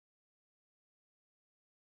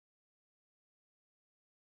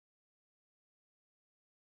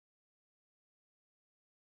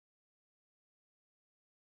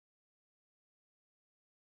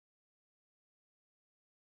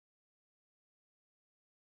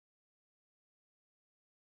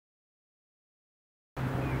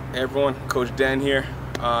Hey everyone, Coach Dan here.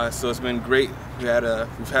 So it's been great.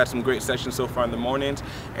 We've had some great sessions so far in the mornings,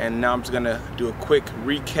 and now I'm just gonna do a quick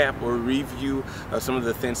recap or review of some of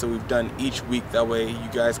the things that we've done each week. That way you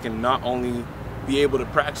guys can not only be able to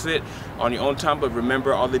practice it on your own time, but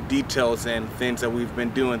remember all the details and things that we've been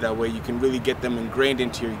doing. That way you can really get them ingrained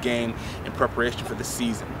into your game in preparation for the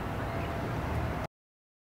season.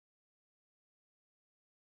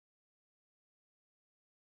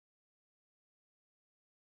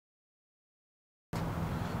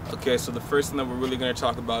 Okay, so the first thing that we're really going to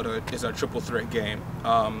talk about is our triple threat game.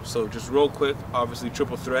 So just real quick, obviously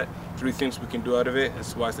triple threat, 3 things we can do out of it.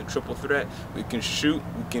 That's why it's a triple threat. We can shoot,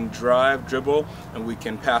 we can drive, dribble, and we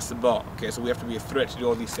can pass the ball. Okay, so we have to be a threat to do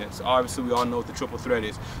all these things. So obviously we all know what the triple threat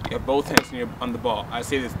is. You have both hands on the ball. I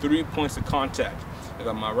say there's 3 points of contact. I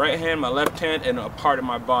got my right hand, my left hand, and a part of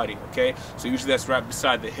my body, okay? So usually that's right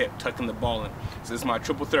beside the hip, tucking the ball in. So this is my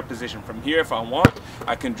triple threat position. From here, if I want,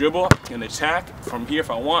 I can dribble and attack. From here, if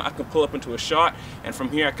I want, I can pull up into a shot. And from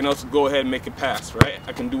here, I can also go ahead and make a pass, right?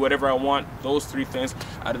 I can do whatever I want, those 3 things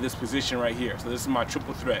out of this position right here. So this is my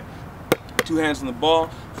triple threat. 2 hands on the ball,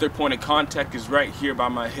 3rd point of contact is right here by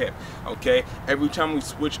my hip, okay? Every time we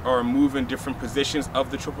switch or move in different positions of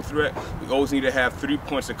the triple threat, we always need to have 3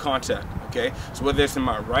 points of contact, okay? So whether it's in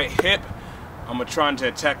my right hip, I'm trying to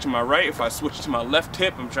attack to my right. If I switch to my left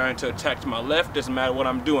hip, I'm trying to attack to my left. Doesn't matter what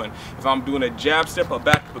I'm doing. If I'm doing a jab step, I'll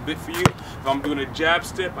back up a bit for you. If I'm doing a jab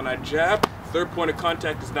step and I jab, 3rd point of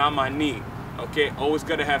contact is down my knee. Okay, always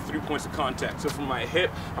gotta have 3 points of contact. So from my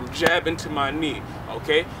hip, I'm jabbing to my knee.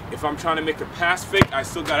 Okay, if I'm trying to make a pass fake, I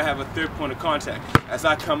still gotta have a 3rd point of contact. As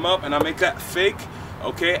I come up and I make that fake,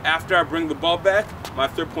 okay, after I bring the ball back, my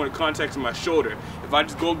 3rd point of contact is my shoulder. If I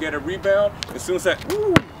just go get a rebound, as soon as I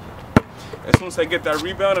get that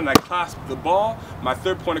rebound and I clasp the ball, my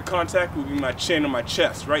 3rd point of contact will be my chin or my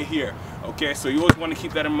chest right here. Okay, so you always want to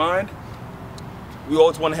keep that in mind. We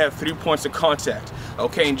always want to have 3 points of contact,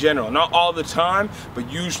 okay, in general. Not all the time, but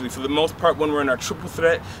usually, for the most part, when we're in our triple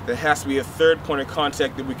threat, there has to be a 3rd point of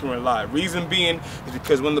contact that we can rely. Reason being is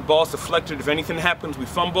because when the ball's deflected, if anything happens, we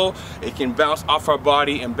fumble, it can bounce off our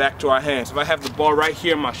body and back to our hands. If I have the ball right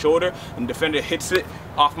here in my shoulder and the defender hits it,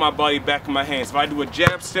 off my body, back in my hands. If I do a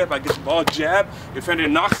jab step, I get the ball jab, defender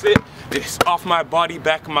knocks it, it's off my body,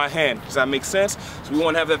 back in my hand. Does that make sense? So we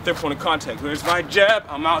want to have that 3rd point of contact. Whereas if I jab,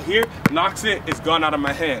 I'm out here, knocks it, it's gone out of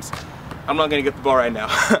my hands. I'm not going to get the ball right now.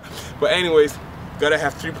 But anyways, gotta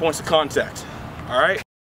have 3 points of contact. Alright?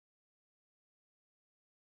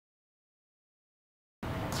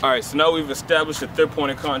 Alright, so now we've established a 3rd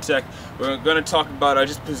point of contact. We're going to talk about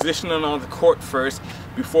just positioning on the court first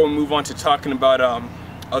before we move on to talking about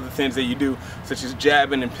other things that you do, such as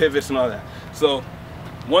jabbing and pivots and all that. So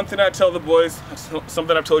one thing I tell the boys,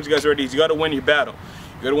 something I've told you guys already, is you got to win your battle.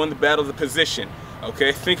 You got to win the battle of the position.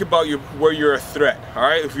 Okay, think about where you're a threat. All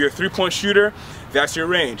right, if you're a 3-point shooter, that's your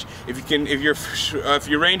range. If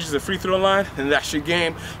your range is a free throw line, then that's your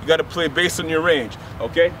game. You got to play based on your range.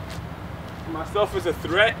 Okay. Myself as a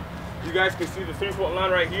threat, you guys can see the 3-point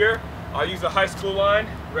line right here. I'll use a high school line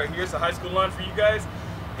right here. It's a high school line for you guys.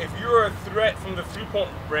 If you're a threat from the 3-point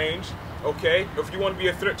range, okay, if you want to be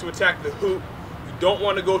a threat to attack the hoop, you don't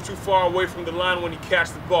want to go too far away from the line when you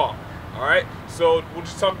catch the ball. All right, so we'll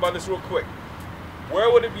just talk about this real quick. Where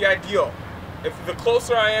would it be ideal? If the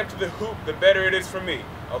closer I am to the hoop, the better it is for me.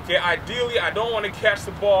 Okay, ideally, I don't want to catch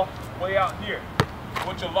the ball way out here,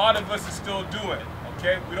 which a lot of us are still doing.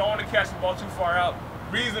 Okay, we don't want to catch the ball too far out.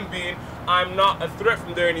 Reason being, I'm not a threat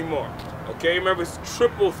from there anymore. Okay, remember, it's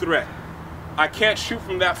triple threat. I can't shoot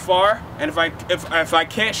from that far, and if I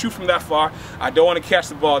can't shoot from that far, I don't want to catch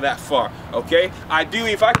the ball that far. Okay,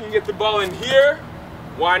 ideally, if I can get the ball in here,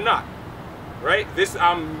 why not? Right?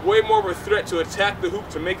 I'm way more of a threat to attack the hoop,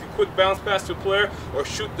 to make a quick bounce pass to a player, or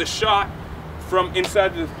shoot the shot from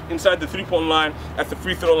inside the 3-point line at the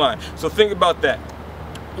free throw line. So think about that.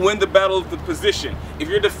 Win the battle of the position. If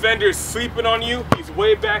your defender is sleeping on you, he's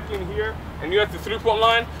way back in here, and you're at the 3-point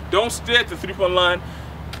line, don't stay at the 3-point line.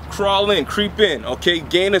 Crawl in, creep in, okay?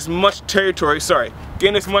 Gain as much territory as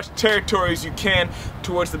you can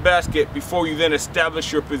towards the basket before you then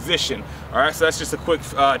establish your position. All right, so that's just a quick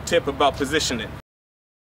tip about positioning.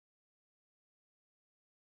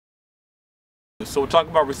 So we'll talk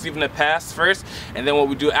about receiving a pass first, and then what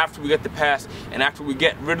we do after we get the pass, and after we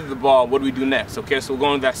get rid of the ball, what do we do next? Okay, so we're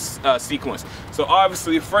going to that sequence. So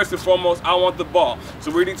obviously, first and foremost, I want the ball. So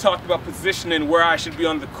we already talked about positioning where I should be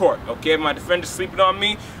on the court. Okay, if my defender's sleeping on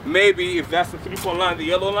me, maybe if that's the 3-point line, the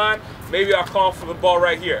yellow line, maybe I'll call for the ball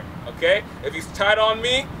right here. Okay, if he's tight on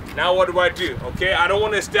me, now what do? Okay, I don't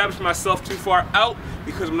want to establish myself too far out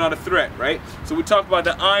because I'm not a threat, right? So we talk about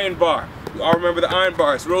the iron bar. You all remember the iron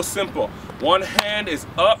bar. It's real simple. One hand is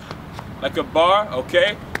up like a bar,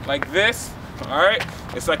 okay? Like this, all right?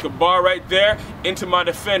 It's like a bar right there into my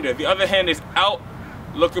defender. The other hand is out,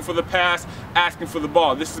 looking for the pass, asking for the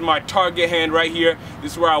ball. This is my target hand right here.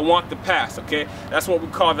 This is where I want the pass, okay? That's what we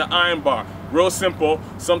call the iron bar. Real simple,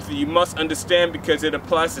 something you must understand because it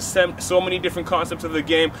applies to so many different concepts of the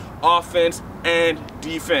game, offense and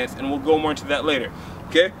defense, and we'll go more into that later,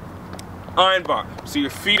 okay? Iron bar. So your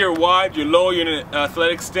feet are wide, you're low, you're in an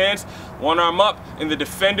athletic stance, one arm up, and the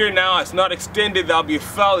defender now it's not extended, that'll be a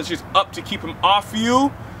foul, it's just up to keep him off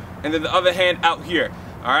you, and then the other hand out here.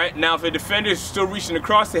 Alright, now if the defender is still reaching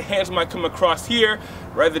across, the hands might come across here,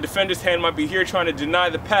 right? The defender's hand might be here trying to deny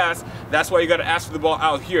the pass. That's why you got to ask for the ball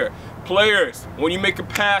out here. Players, when you make a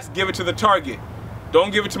pass, give it to the target.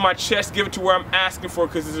 Don't give it to my chest, give it to where I'm asking for,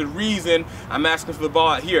 because there's a reason I'm asking for the ball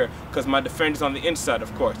out here, because my defender's on the inside,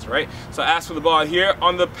 of course, right? So I ask for the ball out here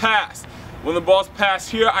on the pass. When the ball's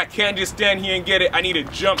passed here, I can't just stand here and get it. I need to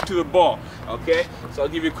jump to the ball, okay? So I'll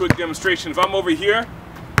give you a quick demonstration. If I'm over here,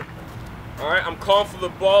 alright, I'm calling for the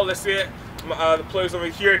ball. Let's say the player's over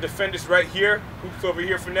here, defender's right here, hoops over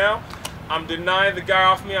here for now. I'm denying the guy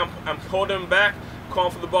off me, I'm holding him back,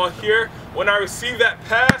 calling for the ball here. When I receive that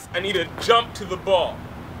pass, I need to jump to the ball.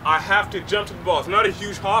 I have to jump to the ball. It's not a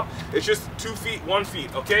huge hop, it's just 2 feet, 1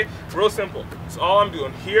 feet, okay? Real simple. That's all I'm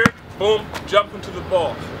doing. Here, boom, jumping to the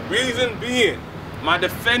ball. Reason being, my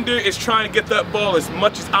defender is trying to get that ball as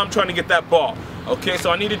much as I'm trying to get that ball. Okay, so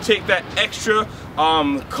I need to take that extra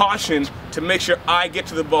caution to make sure I get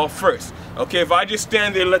to the ball first. Okay, if I just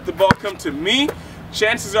stand there and let the ball come to me,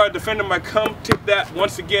 chances are a defender might come, tip that.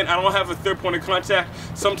 Once again, I don't have a third point of contact.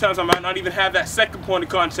 Sometimes I might not even have that second point of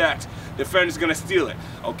contact. Defender's gonna steal it,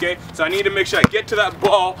 okay? So I need to make sure I get to that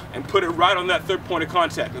ball and put it right on that third point of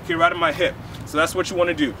contact, okay, right on my hip. So that's what you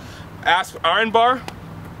wanna do. Ask for iron bar.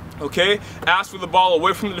 Okay, ask for the ball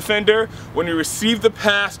away from the defender. When you receive the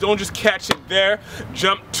pass, don't just catch it there,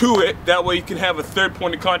 jump to it. That way you can have a third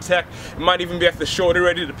point of contact. It might even be at the shoulder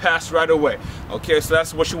ready to pass right away. Okay, so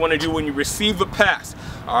that's what you want to do when you receive the pass.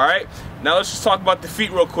 Alright, now let's just talk about the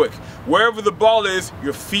feet real quick. Wherever the ball is,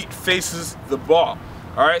 your feet faces the ball.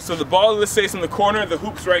 Alright, so the ball, let's say it's in the corner, the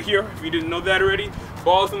hoop's right here, if you didn't know that already.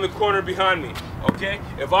 Ball's in the corner behind me. Okay,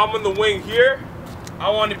 if I'm on the wing here,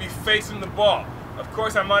 I want to be facing the ball. Of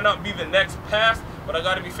course, I might not be the next pass, but I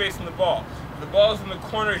got to be facing the ball. If the ball's in the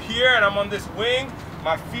corner here and I'm on this wing,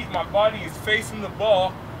 my feet, my body is facing the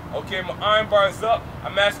ball. Okay, my iron bar is up.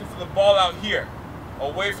 I'm asking for the ball out here,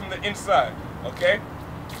 away from the inside. Okay?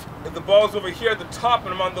 If the ball's over here at the top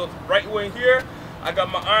and I'm on the right wing here, I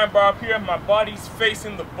got my iron bar up here. My body's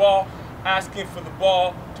facing the ball, asking for the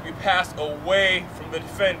ball to be passed away from the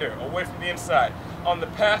defender, away from the inside. On the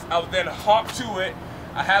pass, I'll then hop to it.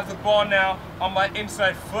 I have the ball now on my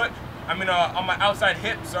inside foot, on my outside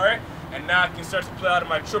hip, sorry, and now I can start to play out of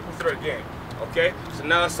my triple threat game, okay? So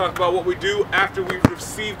now let's talk about what we do after we've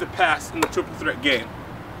received the pass in the triple threat game.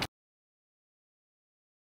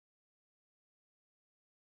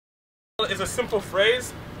 It's a simple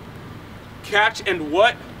phrase, catch and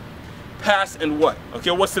what, pass and what,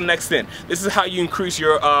 okay? What's the next thing? This is how you increase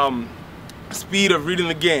your speed of reading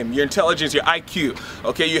the game, your intelligence, your IQ,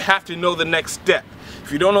 okay? You have to know the next step.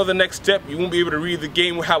 If you don't know the next step, you won't be able to read the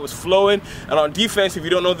game with how it's flowing. And on defense, if you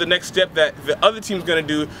don't know the next step that the other team's gonna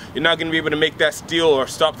do, you're not gonna be able to make that steal or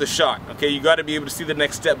stop the shot, okay? You gotta be able to see the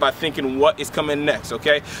next step by thinking what is coming next,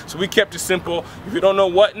 okay? So we kept it simple. If you don't know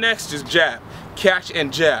what next, just jab. Catch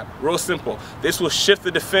and jab, real simple. This will shift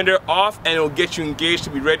the defender off and it will get you engaged to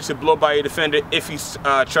be ready to blow by your defender if he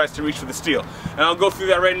tries to reach for the steal. And I'll go through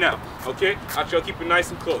that right now, okay? Actually, I'll keep it nice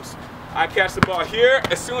and close. I catch the ball here.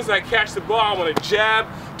 As soon as I catch the ball, I want to jab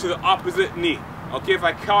to the opposite knee. Okay, if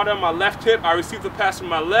I count on my left hip, I receive the pass from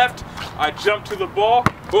my left, I jump to the ball,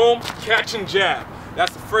 boom, catch and jab.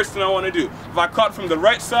 That's the first thing I want to do. If I caught from the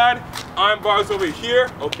right side, iron bar's over here,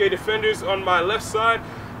 okay, defenders on my left side,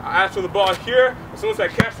 I ask for the ball here. As soon as I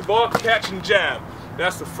catch the ball, catch and jab.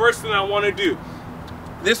 That's the first thing I want to do.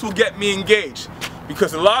 This will get me engaged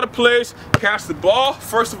because a lot of players catch the ball.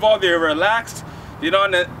 First of all, they're relaxed. They're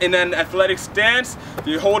not in an athletic stance.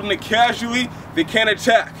 They're holding it casually. They can't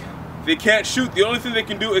attack. They can't shoot. The only thing they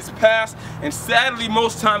can do is pass. And sadly,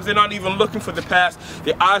 most times they're not even looking for the pass.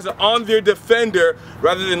 Their eyes are on their defender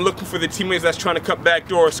rather than looking for the teammates that's trying to cut back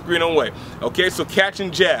door or screen away. Okay, so catch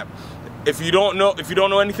and jab. If you don't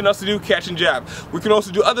know anything else to do, catch and jab. We can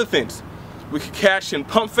also do other things. We can catch and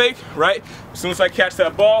pump fake, right? As soon as I catch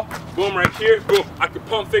that ball, boom, right here, boom, I can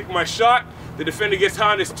pump fake my shot. The defender gets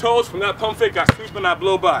high on his toes. From that pump fake, I sweep and I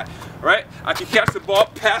blow by, right? I can catch the ball,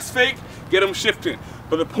 pass fake, get him shifting.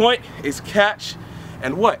 But the point is catch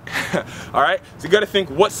and what? All right, so you got to think,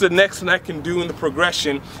 what's the next thing I can do in the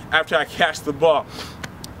progression after I catch the ball?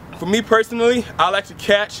 For me personally, I like to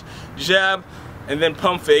catch, jab, and then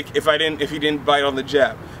pump fake if he didn't bite on the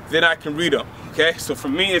jab. Then I can read him. Okay, so for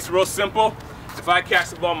me it's real simple. If I catch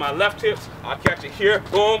the ball on my left hip, I'll catch it here,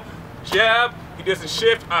 boom, jab, he doesn't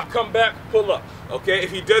shift, I'll come back, pull up. Okay,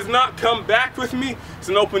 if he does not come back with me, it's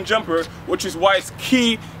an open jumper, which is why it's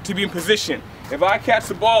key to be in position. If I catch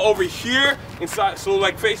the ball over here, inside, so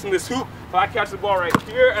like facing this hoop, if I catch the ball right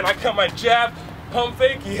here and I cut my jab, pump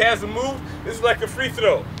fake, he has a move, this is like a free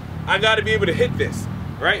throw. I gotta be able to hit this,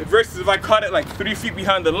 right? Versus if I caught it like 3 feet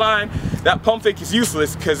behind the line, that pump fake is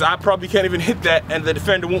useless because I probably can't even hit that and the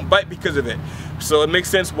defender won't bite because of it. So it makes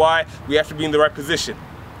sense why we have to be in the right position.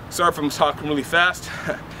 Sorry if I'm talking really fast.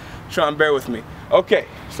 Try and bear with me. Okay,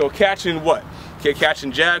 so catching what? Okay,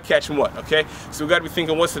 catching jab, catching what? Okay, so we gotta be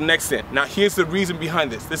thinking, what's the next thing? Now here's the reason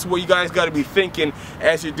behind this. This is what you guys gotta be thinking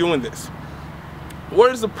as you're doing this.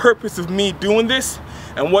 What is the purpose of me doing this?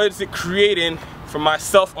 And what is it creating for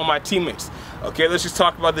myself or my teammates? Okay, let's just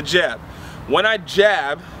talk about the jab. When I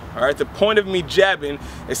jab, all right, the point of me jabbing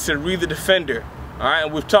is to read the defender. All right,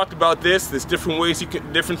 and we've talked about this. There's different ways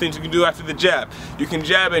different things you can do after the jab. You can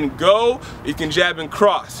jab and go, you can jab and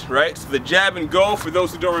cross, right? So the jab and go, for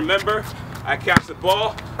those who don't remember, I catch the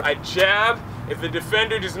ball, I jab. If the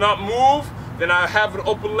defender does not move, then I have an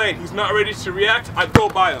open lane. He's not ready to react, I go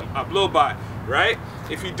by him, I blow by, right?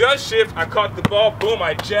 If he does shift, I caught the ball, boom,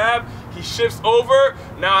 I jab, he shifts over,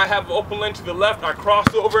 now I have an open lane to the left, I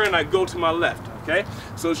cross over and I go to my left, okay?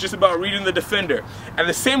 So it's just about reading the defender. At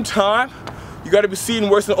the same time, you gotta be seeing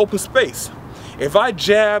where's the open space. If I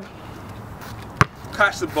jab,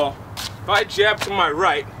 catch the ball, if I jab to my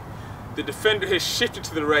right, the defender has shifted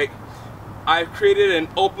to the right, I've created an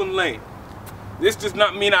open lane. This does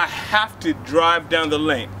not mean I have to drive down the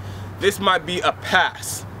lane. This might be a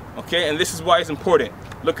pass, okay? And this is why it's important.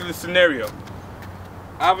 Look at the scenario.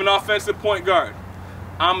 I have an offensive point guard.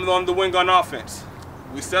 I'm on the wing on offense.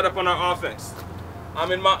 We set up on our offense.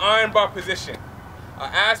 I'm in my iron bar position. I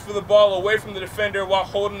ask for the ball away from the defender while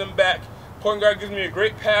holding them back. Point guard gives me a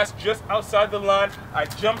great pass just outside the line. I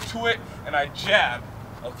jump to it and I jab,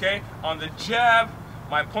 okay? On the jab,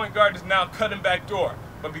 my point guard is now cutting back door.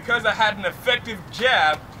 But because I had an effective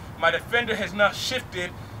jab, my defender has now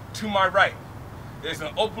shifted to my right. There's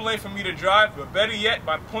an open lane for me to drive, but better yet,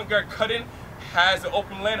 my point guard cutting has an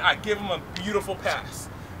open lane. I give him a beautiful pass.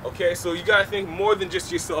 Okay, so you gotta think more than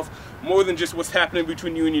just yourself, more than just what's happening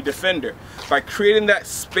between you and your defender. By creating that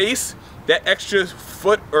space, that extra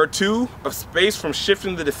foot or two of space from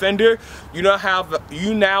shifting the defender, you now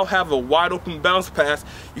have a wide open bounce pass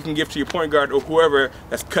you can give to your point guard or whoever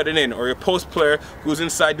that's cutting in, or your post player who's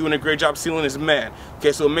inside doing a great job sealing his man.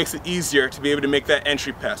 Okay, so it makes it easier to be able to make that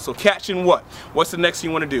entry pass. So catching what? What's the next thing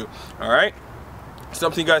you want to do? All right.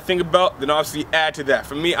 Something you gotta think about, then obviously add to that.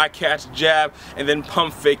 For me, I catch, jab, and then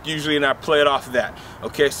pump fake usually, and I play it off that.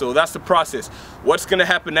 Okay, so that's the process. What's gonna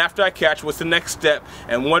happen after I catch? What's the next step?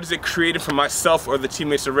 And what is it creating for myself or the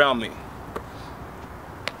teammates around me?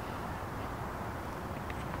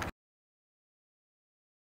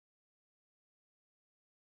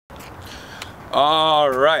 All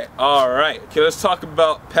right. Okay, let's talk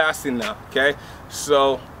about passing now, okay?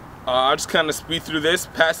 So, I'll just kind of speed through this.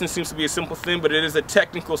 Passing seems to be a simple thing, but it is a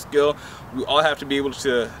technical skill we all have to be able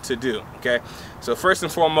to do, okay? So first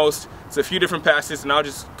and foremost, it's a few different passes, and I'll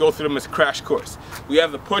just go through them as a crash course. We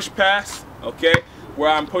have the push pass, okay,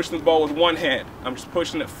 where I'm pushing the ball with one hand. I'm just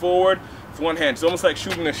pushing it forward with one hand. It's almost like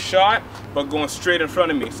shooting a shot, but going straight in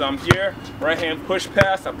front of me. So I'm here, right hand push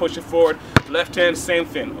pass, I push it forward, left hand, same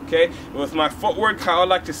thing, okay? With my footwork, how I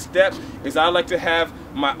like to step is I like to have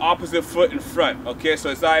my opposite foot in front, okay? So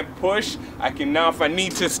as I push, I can now, if I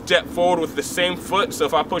need to, step forward with the same foot. So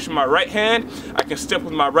if I push with my right hand, I can step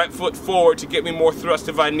with my right foot forward to get me more thrust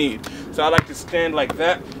if I need. So I like to stand like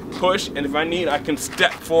that, push, and if I need, I can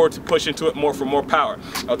step forward to push into it more for more power.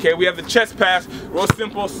 Okay, we have the chest pass, real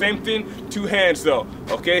simple, same thing, two hands though.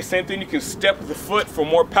 Okay, same thing, you can step with the foot for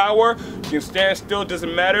more power. You can stand still,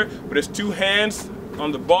 doesn't matter, but it's two hands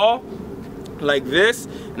on the ball, like this,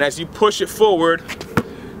 and as you push it forward,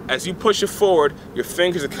 your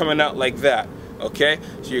fingers are coming out like that, okay?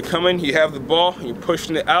 So you're coming, you have the ball, you're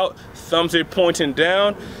pushing it out, thumbs are pointing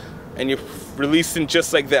down, and you're releasing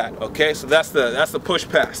just like that, okay? So that's the push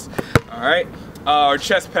pass, all right? Or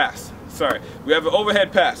chest pass, sorry. We have an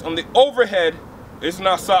overhead pass. On the overhead, it's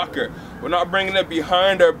not soccer. We're not bringing it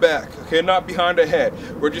behind our back, okay? Not behind our head.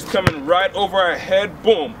 We're just coming right over our head,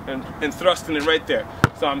 boom, and thrusting it right there.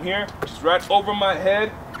 So I'm here, just right over my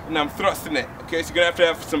head, and I'm thrusting it. Okay, so you're gonna have to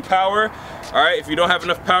have some power All right, if you don't have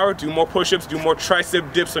enough power, do more push-ups, do more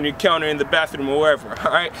tricep dips on your counter in the bathroom or wherever.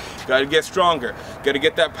 All right, gotta get stronger, gotta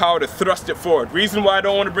get that power to thrust it forward. Reason why I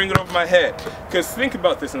don't want to bring it over my head, because think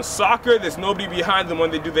about this, in soccer there's nobody behind them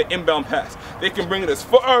when they do the inbound pass. They can bring it as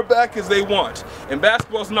far back as they want. In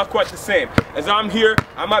basketball, it's not quite the same. As I'm here,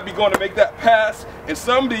 I might be going to make that pass, and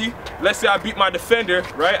somebody, let's say I beat my defender,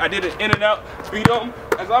 right? I did it in and out, beat him.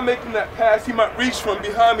 As I'm making that pass, he might reach from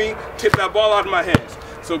behind me, tip that ball out of my hands.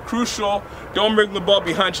 So crucial, don't bring the ball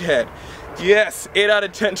behind your head. Yes, 8 out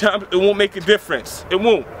of 10 times, it won't make a difference. It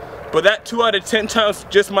won't. But that 2 out of 10 times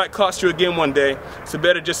just might cost you a game one day. So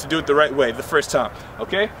better just to do it the right way the first time,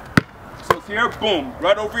 okay? So it's here, boom,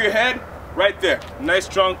 right over your head, right there. Nice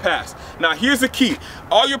strong pass. Now here's the key.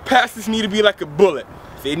 All your passes need to be like a bullet.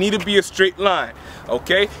 They need to be a straight line,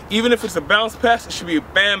 okay? Even if it's a bounce pass, it should be a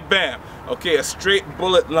bam bam, okay? A straight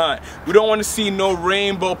bullet line. We don't want to see no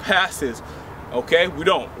rainbow passes, okay? We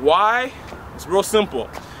don't. Why? It's real simple.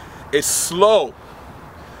 It's slow.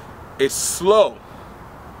 It's slow.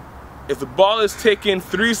 If the ball is taken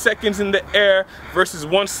 3 seconds in the air versus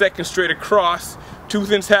 1 second straight across, 2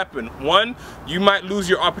 things happen. 1, you might lose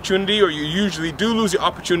your opportunity, or you usually do lose your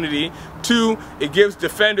opportunity. 2, it gives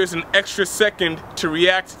defenders an extra second to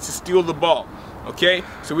react to steal the ball. Okay?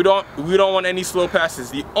 So we don't want any slow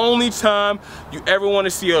passes. The only time you ever want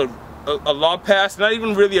to see a lob pass, not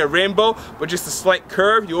even really a rainbow, but just a slight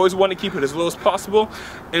curve, you always want to keep it as low as possible.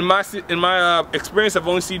 In my experience, I've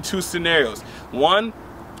only seen 2 scenarios. 1,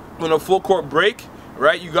 on a full court break,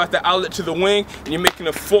 right? You got the outlet to the wing, and you're making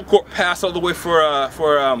a full court pass all the way for a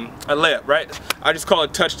layup, right? I just call it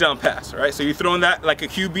a touchdown pass, right? So you're throwing that like a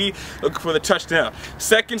QB, looking for the touchdown.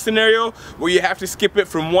 Second scenario, where you have to skip it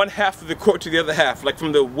from one half of the court to the other half, like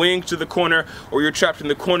from the wing to the corner, or you're trapped in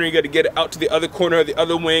the corner, you got to get it out to the other corner of the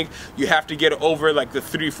other wing. You have to get it over like the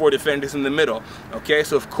 3-4 defenders in the middle, okay?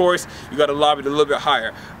 So of course, you got to lob it a little bit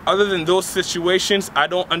higher. Other than those situations, I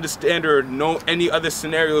don't understand or know any other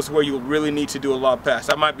scenarios where you really need to do a lob pass.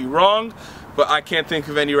 I might be wrong, but I can't think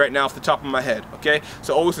of any right now off the top of my head, okay?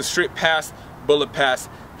 So always a straight pass, bullet pass.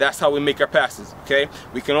 That's how we make our passes, okay?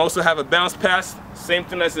 We can also have a bounce pass, same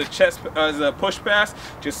thing as a push pass,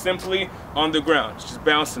 just simply on the ground, just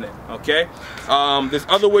bouncing it, okay? There's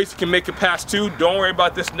other ways you can make a pass too. Don't worry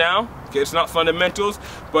about this now, okay? It's not fundamentals,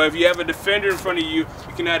 but if you have a defender in front of you,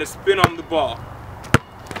 you can add a spin on the ball.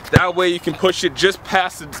 That way you can push it just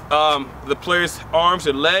past the player's arms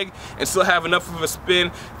or leg and still have enough of a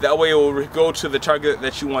spin. That way it will go to the target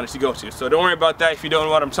that you want it to go to. So don't worry about that if you don't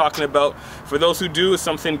know what I'm talking about. For those who do, it's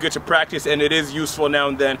something good to practice, and it is useful now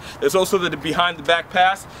and then. There's also the behind the back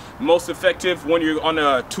pass, most effective when you're on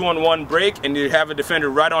a 2-on-1 break and you have a defender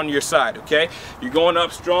right on your side, okay? You're going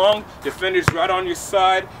up strong, defender's right on your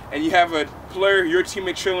side, and you have a player, your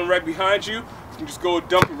teammate trailing right behind you. You can just go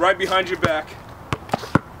dump it right behind your back.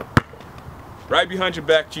 Right behind your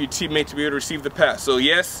back to your teammate to be able to receive the pass. So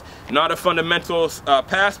yes, not a fundamental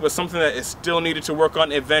pass, but something that is still needed to work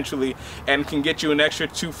on eventually and can get you an extra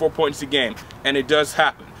 2-4 points a game. And it does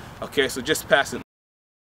happen. Okay, so just pass it.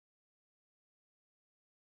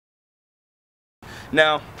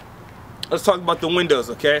 Now, let's talk about the windows,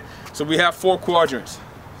 okay? So we have 4 quadrants.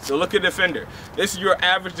 So look at defender. This is your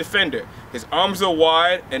average defender. His arms are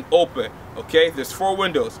wide and open, okay? There's 4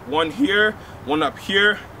 windows. One here, one up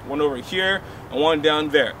here, one over here, and one down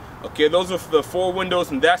there. Okay, those are the 4 windows,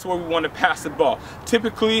 and that's where we want to pass the ball.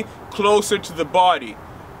 Typically closer to the body.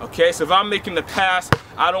 Okay, so if I'm making the pass,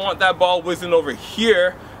 I don't want that ball whizzing over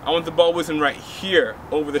here. I want the ball whizzing right here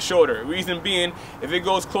over the shoulder. Reason being, if it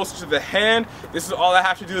goes closer to the hand, this is all I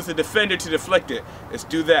have to do as a defender to deflect it. Let's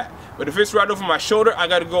do that. But if it's right over my shoulder, I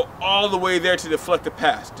got to go all the way there to deflect the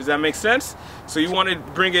pass. Does that make sense? So you want to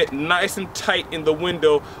bring it nice and tight in the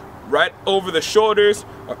window, right over the shoulders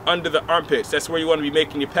or under the armpits. That's where you want to be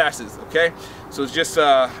making your passes, okay? So it's just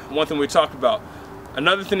one thing we talked about.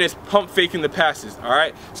 Another thing is pump faking the passes, all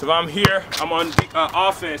right? So if I'm here, I'm on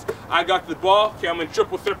offense, I got the ball, okay, I'm in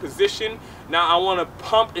triple threat position. Now I want to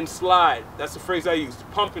pump and slide. That's the phrase I use,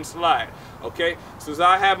 pump and slide, okay? So as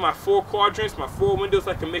I have my 4 quadrants, my 4 windows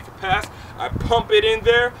I can make a pass, I pump it in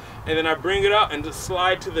there, and then I bring it out and just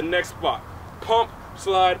slide to the next spot. Pump,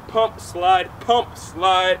 slide, pump, slide, pump,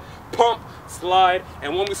 slide, pump, slide,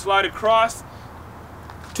 and when we slide across,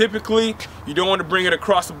 typically you don't want to bring it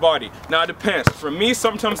across the body. Now it depends. For me,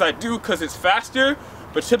 sometimes I do because it's faster,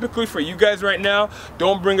 but typically for you guys right now,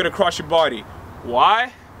 don't bring it across your body.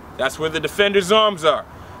 Why? That's where the defender's arms are.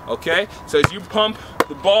 Okay? So as you pump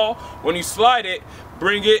the ball, when you slide it,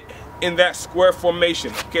 bring it in that square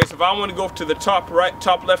formation. Okay, so if I want to go to the top right,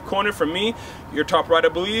 top left corner for me, your top right I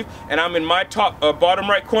believe, and I'm in my top bottom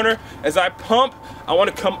right corner, as I pump, I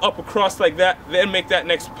want to come up across like that, then make that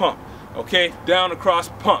next pump. Okay, down across,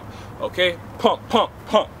 pump. Okay, pump, pump,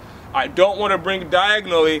 pump. I don't want to bring it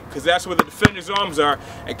diagonally because that's where the defender's arms are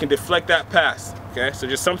and can deflect that pass. Okay, so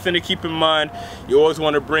just something to keep in mind. You always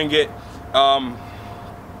want to bring it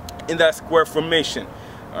in that square formation.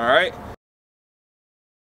 All right.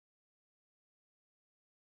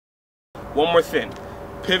 One more thing,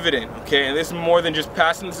 pivoting. Okay, and this is more than just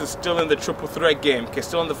passing. This is still in the triple threat game. Okay,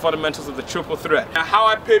 still in the fundamentals of the triple threat. Now, how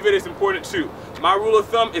I pivot is important too. My rule of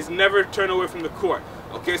thumb is never turn away from the court.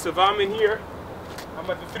 Okay, so if I'm in here, I'm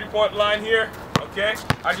at the 3-point line here, okay?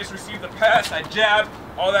 I just received the pass, I jab,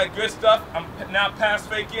 all that good stuff. I'm now pass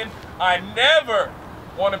faking. I never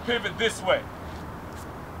want to pivot this way.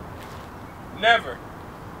 Never.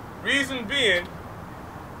 Reason being,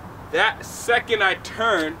 that second I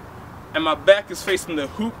turn and my back is facing the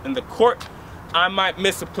hoop in the court, I might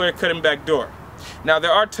miss a player cutting back door. Now,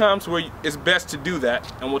 there are times where it's best to do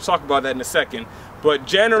that, and we'll talk about that in a second, but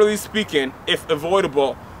generally speaking, if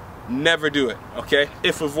avoidable, never do it, okay?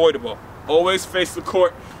 If avoidable. Always face the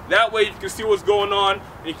court. That way you can see what's going on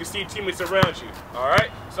and you can see teammates around you, all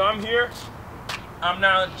right? So I'm here. I'm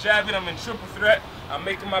now jabbing. I'm in triple threat. I'm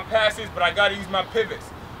making my passes, but I got to use my pivots,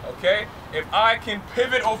 okay? If I can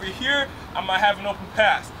pivot over here, I might have an open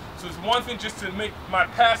pass. So it's one thing just to make my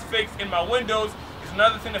pass fakes in my windows. It's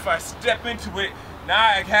another thing if I step into it, now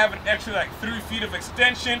I have an extra like 3 feet of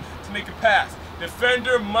extension to make a pass.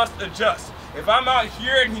 Defender must adjust. If I'm out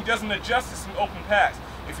here and he doesn't adjust, it's an open pass.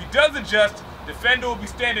 If he does adjust, defender will be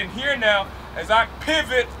standing here now. As I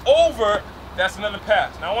pivot over, that's another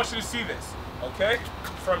pass. Now I want you to see this, okay?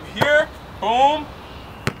 From here, boom,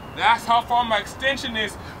 that's how far my extension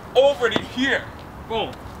is over to here.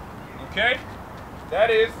 Boom, okay?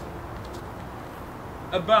 That is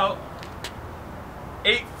about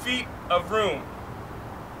 8 feet of room.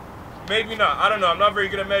 Maybe not, I don't know, I'm not very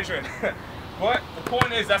good at measuring. But the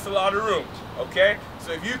point is, that's a lot of room, okay?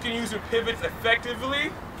 So if you can use your pivots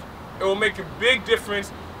effectively, it will make a big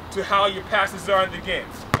difference to how your passes are in the game,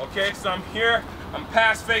 okay? So I'm here, I'm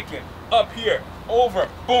pass faking, up here, over,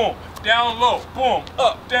 boom, down low, boom,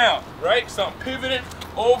 up, down, right? So I'm pivoting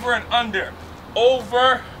over and under,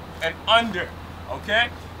 okay?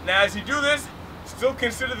 Now as you do this, still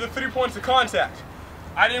consider the 3 points of contact.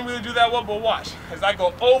 I didn't really do that well, but watch. As I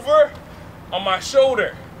go over on my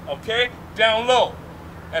shoulder, okay? Down low.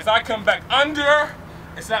 As I come back under,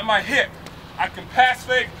 it's at my hip. I can pass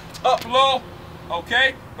fake up low,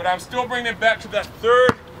 okay? But I'm still bringing it back to that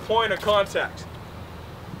 3rd point of contact.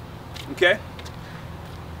 Okay?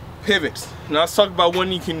 Pivots. Now let's talk about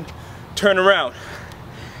when you can turn around.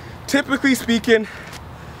 Typically speaking,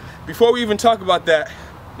 before we even talk about that,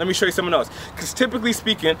 let me show you something else. Because typically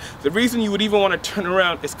speaking, the reason you would even want to turn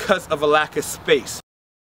around is because of a lack of space.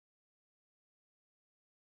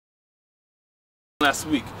 Last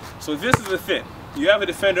week. So this is the thing. You have a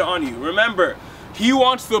defender on you. Remember, he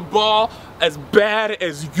wants the ball as bad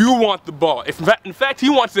as you want the ball. In fact, he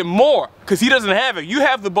wants it more because he doesn't have it. You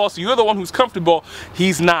have the ball, so you're the one who's comfortable.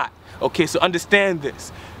 He's not. Okay, so understand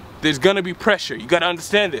this. There's gonna be pressure. You gotta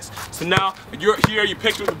understand this. So now you're here, you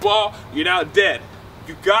picked up the ball, you're now dead.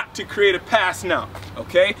 You got to create a pass now,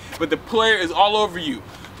 okay? But the player is all over you.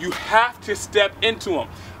 You have to step into him.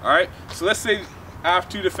 All right. So let's say I have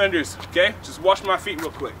 2 defenders, okay? Just watch my feet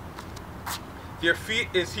real quick. Your feet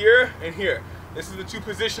is here and here. This is the 2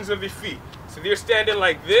 positions of your feet. So they're standing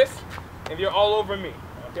like this, and they're all over me,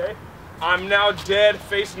 okay? I'm now dead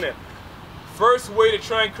facing them. First way to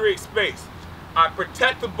try and create space. I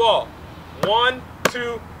protect the ball. 1,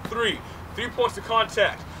 2, 3. 3 points of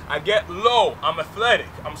contact. I get low. I'm athletic.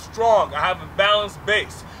 I'm strong. I have a balanced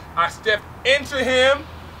base. I step into him.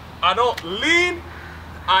 I don't lean.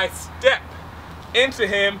 I step into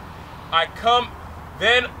him. I come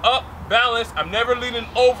then up, balance. I'm never leaning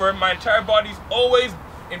over. My entire body's always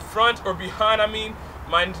in front or behind,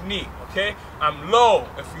 my knee, okay? I'm low.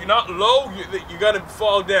 If you're not low, you're gonna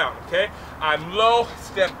fall down, okay? I'm low,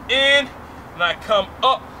 step in, and I come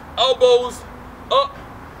up, elbows up,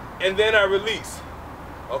 and then I release.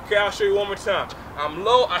 Okay, I'll show you one more time. I'm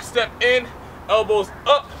low, I step in, elbows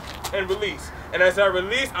up, and release. And as I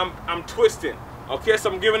release, I'm twisting. Okay,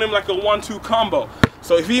 so I'm giving him like a 1-2 combo.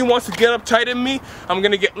 So if he wants to get up tight in me, I'm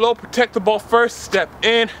gonna get low, protect the ball first, step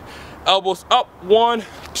in, elbows up, 1,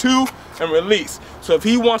 2, and release. So if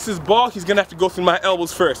he wants his ball, he's gonna have to go through my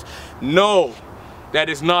elbows first. No, that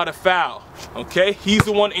is not a foul, okay? He's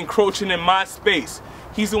the one encroaching in my space.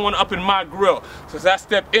 he's the one up in my grill. So as I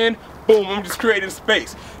step in, boom, I'm just creating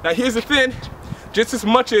space. Now here's the thing, just as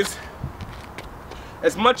much as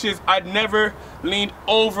I'd never leaned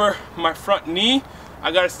over my front knee,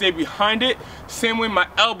 I gotta stay behind it. Same way my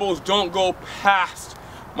elbows don't go past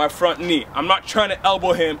my front knee. I'm not trying to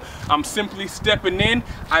elbow him. I'm simply stepping in.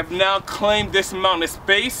 I've now claimed this amount of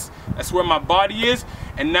space. That's where my body is.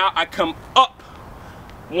 And now I come up,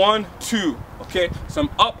 1, 2, okay? So I'm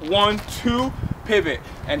up, 1, 2, pivot.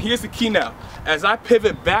 And here's the key now. As I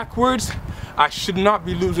pivot backwards, I should not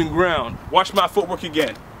be losing ground. Watch my footwork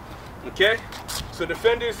again, okay? So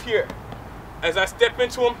defender is here. As I step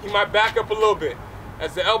into him, he might back up a little bit.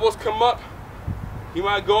 As the elbows come up, he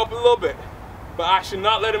might go up a little bit. But I should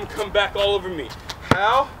not let him come back all over me.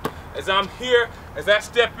 How? As I'm here, as I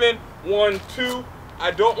step in, 1, 2, I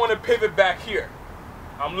don't want to pivot back here.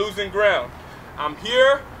 I'm losing ground. I'm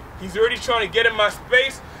here, he's already trying to get in my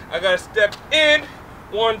space. I gotta step in,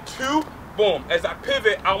 1, 2, boom. As I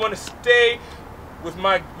pivot, I want to stay with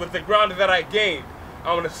the ground that I gained.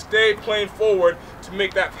 I want to stay playing forward to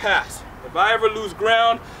make that pass. If I ever lose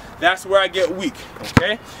ground, that's where I get weak,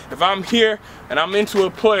 okay? If I'm here and I'm into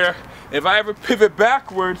a player, if I ever pivot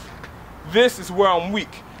backwards, this is where I'm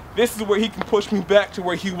weak. This is where he can push me back to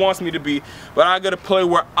where he wants me to be, but I gotta play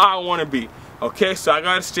where I wanna be, okay? So I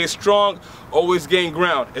gotta stay strong, always gain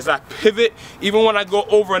ground. As I pivot, even when I go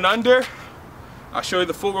over and under, I'll show you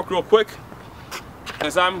the footwork real quick.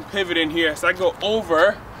 As I'm pivoting here, as I go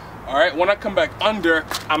over, all right, when I come back under,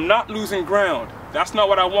 I'm not losing ground. That's not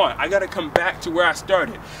what I want. I gotta come back to where I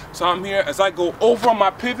started. So I'm here, as I go over on my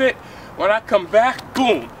pivot, when I come back,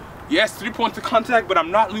 boom. Yes, 3 points of contact, but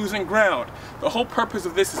I'm not losing ground. The whole purpose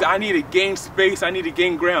of this is I need to gain space, I need to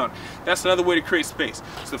gain ground. That's another way to create space.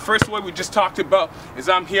 So the first way we just talked about is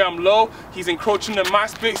I'm here, I'm low, he's encroaching in my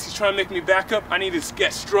space, he's trying to make me back up. I need to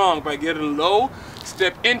get strong by getting low,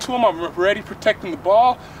 step into him, I'm already protecting the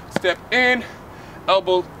ball, step in,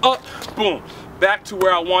 elbows up, boom, back to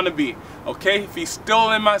where I want to be. Okay, if he's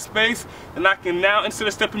still in my space, then I can now, instead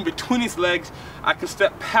of stepping between his legs, I can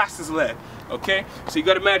step past his leg. Okay, so you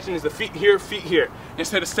gotta imagine is the feet here.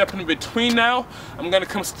 Instead of stepping in between now, I'm gonna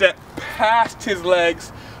come step past his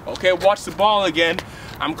legs. Okay, watch the ball again.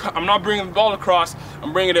 I'm not bringing the ball across,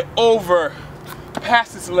 I'm bringing it over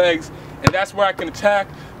past his legs, and that's where I can attack,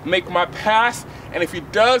 make my pass, and if he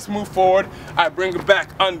does move forward, I bring it back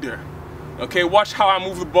under. Okay, watch how I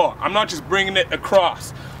move the ball. I'm not just bringing it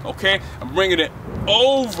across, okay? I'm bringing it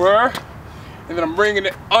over, and then I'm bringing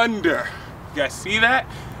it under. You guys see that?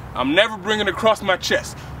 I'm never bringing it across my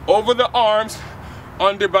chest. Over the arms,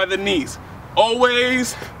 under by the knees.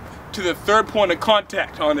 Always to the third point of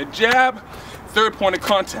contact. On a jab, third point of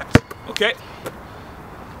contact, okay?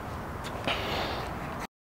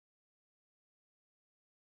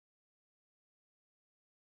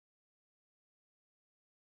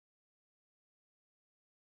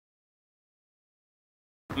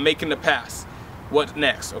 Making the pass. What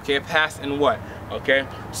next? Okay, pass and what? Okay,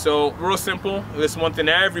 so real simple. This one thing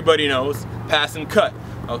that everybody knows: pass and cut.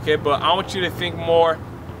 Okay, but I want you to think more.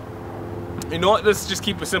 You know what? Let's just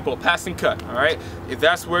keep it simple. Pass and cut. All right. If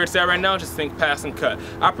that's where it's at right now, just think pass and cut.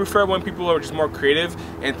 I prefer when people are just more creative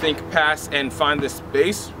and think pass and find the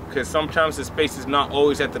space, because sometimes the space is not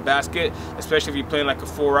always at the basket, especially if you're playing like a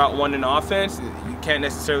 4-out 1 in offense. You can't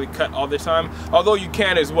necessarily cut all the time, although you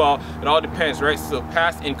can as well. It all depends, right? So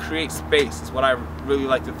pass and create space is what I really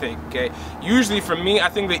like to think, okay? Usually for me, I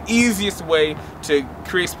think the easiest way to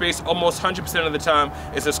create space almost 100% of the time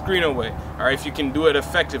is a screen away, all right, if you can do it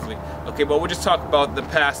effectively, okay? But we'll just talk about the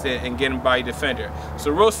pass it and getting by defender.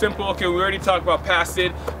 So real simple, okay, we already talked about pass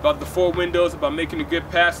it, about the 4 windows, about making a good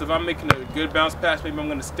pass. If I'm making a good bounce pass, maybe I'm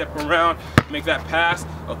gonna step around, make that pass,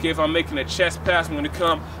 okay? If I'm making a chest pass, I'm gonna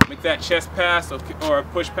come, make that chest pass, okay, or a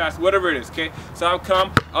push pass, whatever it is, okay? So I'll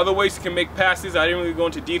come. Other ways you can make passes, I didn't really go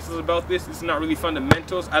into details about this. It's not really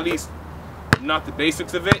fundamentals, at least not the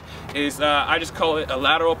basics of it, is I just call it a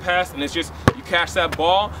lateral pass, and it's just you catch that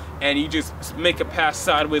ball and you just make a pass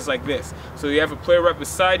sideways like this. So you have a player right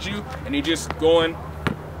beside you and you're just going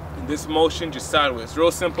in this motion just sideways.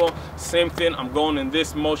 Real simple, same thing, I'm going in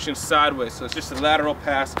this motion sideways. So it's just a lateral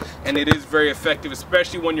pass, and it is very effective,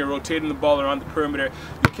 especially when you're rotating the ball around the perimeter.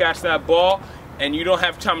 You catch that ball and you don't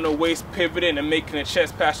have time to waste pivoting and making a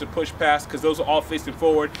chest pass or push pass, because those are all facing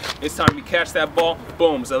forward. It's time you catch that ball,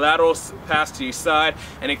 boom, it's a lateral pass to your side,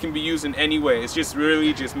 and it can be used in any way. It's just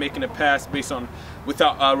really just making a pass based on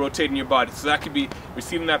without rotating your body. So that could be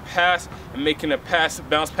receiving that pass and making a pass,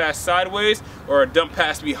 bounce pass sideways, or a dump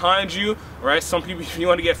pass behind you, right? Some people, if you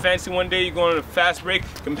want to get fancy one day, you go on a fast break,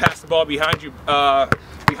 you can pass the ball behind you,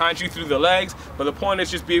 behind you through the legs, but the point is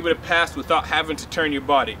just be able to pass without having to turn your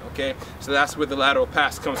body, okay? So that's where the lateral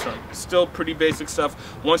pass comes from. Still pretty basic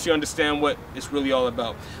stuff once you understand what it's really all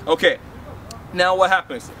about. Okay, now what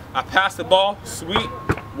happens? I pass the ball, sweet,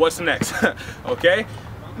 what's next? Okay?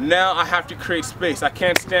 Now I have to create space. I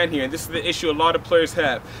can't stand here, and this is the issue a lot of players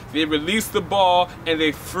have. They release the ball and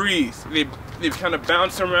they freeze. They kind of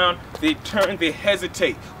bounce around, they turn, they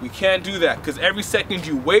hesitate. We can't do that, because every second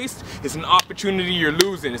you waste is an opportunity you're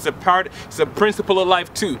losing. It's a principle of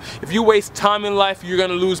life too. If you waste time in life, you're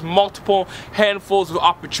gonna lose multiple handfuls of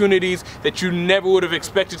opportunities that you never would have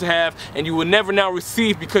expected to have, and you will never now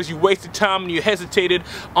receive because you wasted time and you hesitated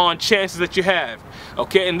on chances that you have.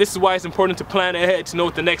 Okay, and this is why it's important to plan ahead, to know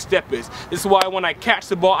what the next step is. This is why when I catch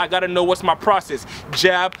the ball, I gotta know what's my process.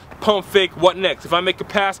 Jab, pump fake, what next? If I make a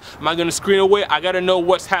pass, am I gonna screen away? I gotta know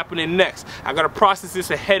what's happening next. I gotta process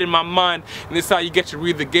this ahead in my mind, and this is how you get to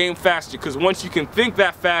read the game faster, because once you can think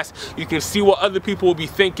that fast, you can see what other people will be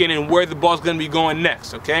thinking and where the ball's gonna be going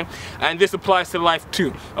next, okay? And this applies to life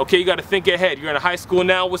too, okay? You gotta think ahead. You're in high school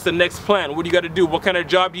now, what's the next plan? What do you gotta do? What kind of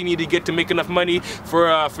job do you need to get to make enough money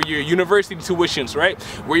for your university tuitions, right?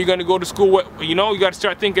 Where you gonna go to school? What, you know, you gotta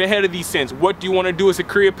start thinking ahead of these things. What do you wanna do as a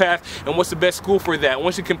career path, and what's the best school for that?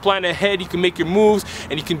 Once you can plan ahead, you can make your moves,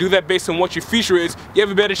 and you can do that based on what your future is. You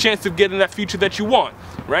have a better chance of getting that future that you want,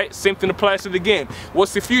 right? Same thing applies to the game.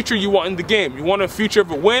 What's the future you want in the game? You want a future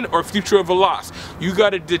of a win or a future of a loss? You got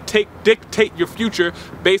to dictate your future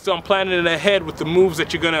based on planning it ahead with the moves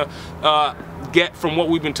that you're gonna get from what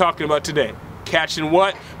we've been talking about today. Catching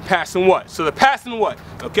what, passing what. So the passing what,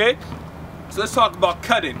 okay? So let's talk about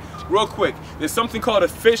cutting real quick. There's something called a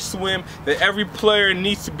fish swim that every player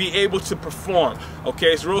needs to be able to perform. Okay,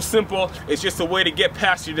 it's real simple. It's just a way to get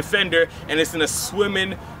past your defender, and it's in a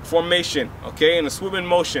swimming formation, okay, in a swimming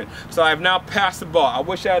motion. So I've now passed the ball. I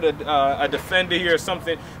wish I had a defender here or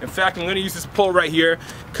something. In fact, I'm going to use this pole right here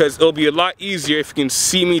because it'll be a lot easier if you can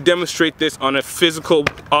see me demonstrate this on a physical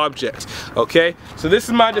object. Okay, so this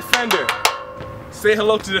is my defender. Say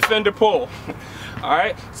hello to defender pole.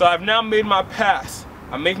 Alright, so I've now made my pass.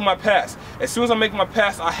 I'm making my pass. As soon as I make my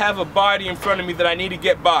pass, I have a body in front of me that I need to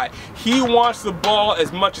get by. He wants the ball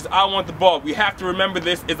as much as I want the ball. We have to remember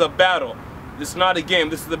this is a battle. This is not a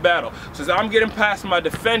game, this is a battle. So as I'm getting past my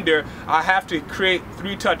defender, I have to create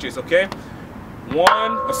 3 touches, okay? 1,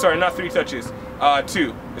 oh, sorry, not 3 touches,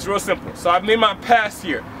 2. It's real simple. So I've made my pass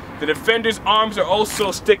here. The defender's arms are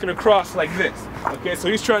also sticking across like this. Okay, so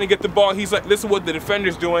he's trying to get the ball. He's like, this is what the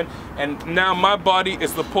defender's doing, and now my body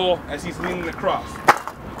is the pole as he's leaning across.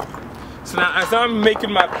 So now as I'm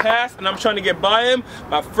making my pass and I'm trying to get by him,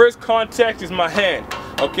 my first contact is my hand.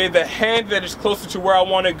 Okay, the hand that is closer to where I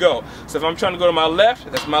want to go. So if I'm trying to go to my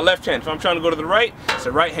left, that's my left hand. If I'm trying to go to the right, it's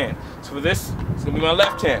the right hand. So for this, it's gonna be my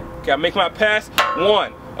left hand. Okay, I make my pass,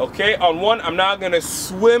 1. Okay, on 1, I'm now gonna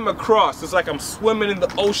swim across. It's like I'm swimming in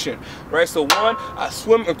the ocean, right? So 1, I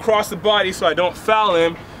swim across the body so I don't foul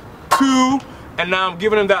him. 2, and now I'm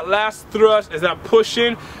giving him that last thrust as I'm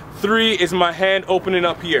pushing. 3 is my hand opening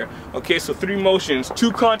up here. Okay, so 3 motions.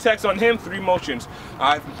 2 contacts on him, 3 motions.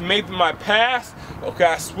 I've made my pass. Okay,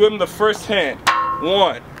 I swim the first hand.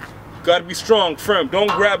 1. Gotta be strong, firm. Don't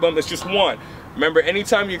grab him, it's just 1. Remember,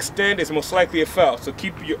 anytime you extend, it's most likely a foul. So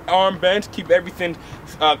keep your arm bent, keep everything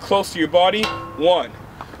close to your body. 1,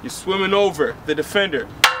 you're swimming over the defender.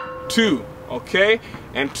 2, okay?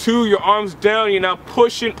 And 2, your arms down, you're now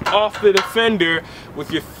pushing off the defender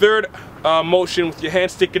with your 3rd motion with your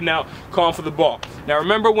hand sticking out, calling for the ball. Now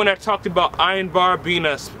remember when I talked about iron bar being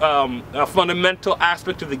a fundamental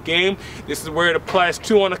aspect of the game, this is where it applies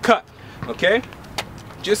too on a cut, okay?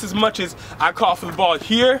 Just as much as I call for the ball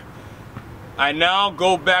here, I now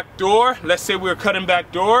go back door. Let's say we're cutting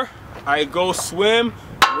back door. I go swim.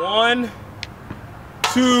 1,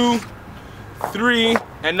 2, 3,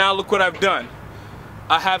 and now look what I've done.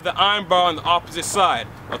 I have the iron bar on the opposite side.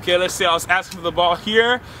 Okay, let's say I was asking for the ball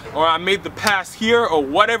here, or I made the pass here, or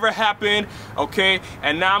whatever happened, okay,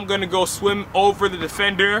 and now I'm gonna go swim over the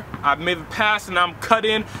defender. I've made the pass and I'm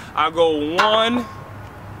cutting. I go 1,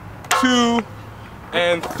 2,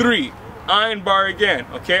 and 3. Iron bar again,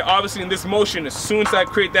 okay? Obviously in this motion, as soon as I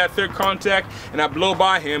create that 3rd contact and I blow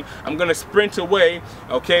by him, I'm gonna sprint away,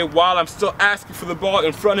 okay, while I'm still asking for the ball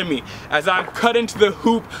in front of me. As I'm cutting to the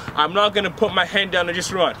hoop, I'm not gonna put my hand down and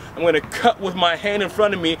just run. I'm gonna cut with my hand in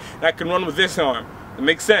front of me, and I can run with this arm. It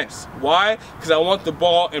makes sense. Why? Because I want the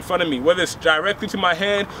ball in front of me, whether it's directly to my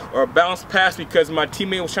hand or a bounce pass because my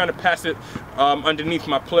teammate was trying to pass it underneath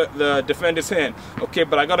the defender's hand. Okay,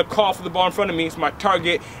 but I got to call for the ball in front of me. It's my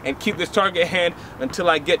target, and keep this target hand until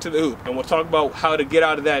I get to the hoop. And we'll talk about how to get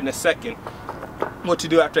out of that in a second. what to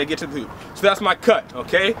do after I get to the hoop. So that's my cut,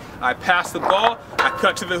 okay? I pass the ball, I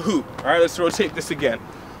cut to the hoop. All right, let's rotate this again.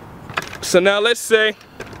 So now let's say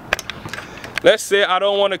I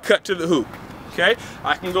don't want to cut to the hoop, okay?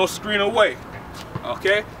 I can go screen away,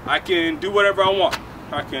 okay? I can do whatever I want.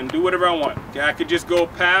 Okay, I could just go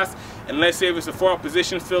pass, and let's say if it's a forward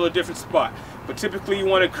position, fill a different spot. But typically you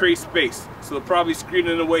want to create space, so they'll probably screen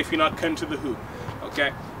it away if you're not cutting to the hoop,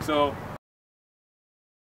 okay? So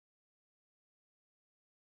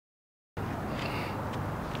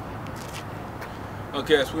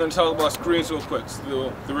okay, so we're going to talk about screens real quick.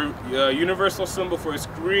 So the universal symbol for a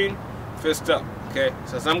screen, fist up. Okay,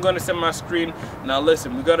 so as I'm going to set my screen, now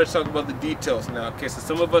listen, we got to talk about the details now. Okay, so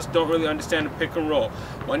some of us don't really understand the pick and roll.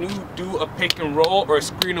 When you do a pick and roll or a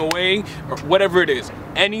screen away or whatever it is,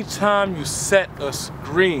 anytime you set a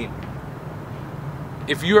screen,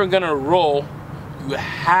 if you are going to roll, you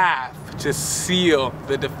have to seal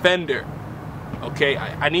the defender. Okay,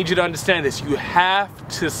 I need you to understand this. You have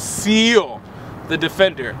to seal the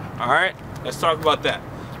defender. All right, let's talk about that.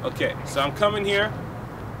 Okay, so I'm coming here,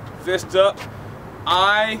 fist up.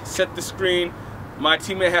 I set the screen. My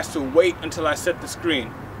teammate has to wait until I set the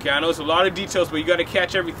screen. Okay, I know it's a lot of details, but you got to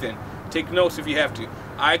catch everything. Take notes if you have to.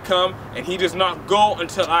 I come and he does not go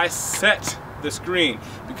until I set the screen,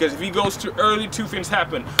 because if he goes too early, two things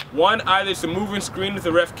happen. One, either it's a moving screen if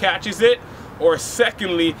the ref catches it, or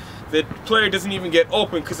secondly, the player doesn't even get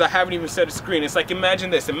open because I haven't even set a screen. It's like,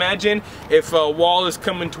 imagine this. Imagine if a wall is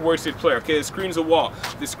coming towards the player. Okay, the screen's a wall.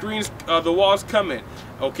 The wall's coming.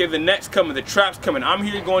 Okay, the net's coming, the trap's coming. I'm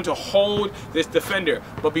here going to hold this defender.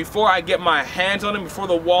 But before I get my hands on him, before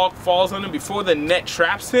the wall falls on him, before the net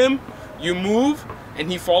traps him, you move and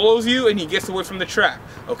he follows you and he gets away from the trap.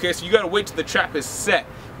 Okay, so you gotta wait till the trap is set.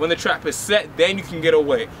 When the trap is set, then you can get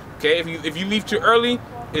away. Okay, if you leave too early,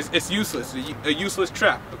 it's useless, a useless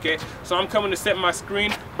trap. Okay, so I'm coming to set my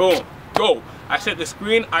screen, boom, go. I set the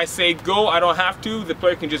screen, I say go, I don't have to, the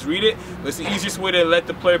player can just read it, but it's the easiest way to let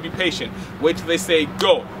the player be patient. Wait till they say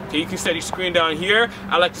go. Okay, you can set your screen down here.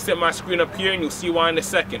 I like to set my screen up here and you'll see why in a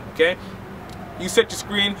second. Okay, you set your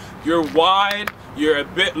screen, you're wide, you're a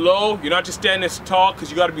bit low, you're not just standing this tall because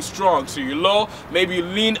you got to be strong. So you're low, maybe you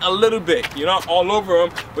lean a little bit. You're not all over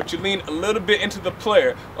them, but you lean a little bit into the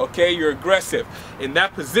player. Okay, you're aggressive. In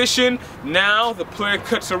that position, now the player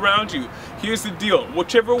cuts around you. Here's the deal,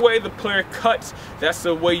 whichever way the player cuts, that's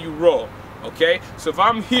the way you roll. Okay, so if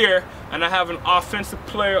I'm here and I have an offensive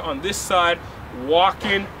player on this side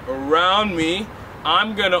walking around me,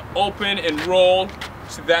 I'm gonna open and roll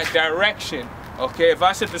to that direction. Okay, if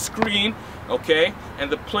I set the screen, okay,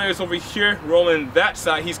 and the player's over here rolling that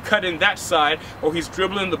side, he's cutting that side, or he's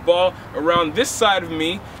dribbling the ball around this side of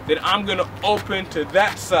me, then I'm gonna open to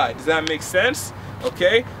that side. Does that make sense?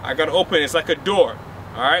 Okay, I gotta open, it's like a door.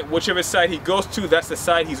 All right, whichever side he goes to, that's the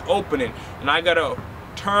side he's opening. And I gotta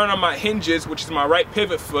turn on my hinges, which is my right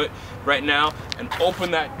pivot foot right now, and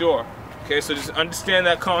open that door. Okay, so just understand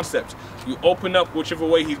that concept. You open up whichever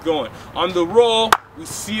way he's going. On the roll, we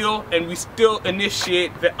seal and we still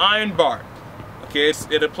initiate the iron bar. Okay,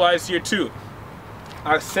 it applies here too.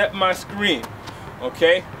 I set my screen.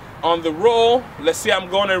 Okay, on the roll, let's say I'm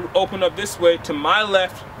going to open up this way to my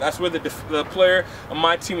left. That's where the player on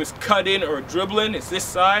my team is cutting or dribbling. It's this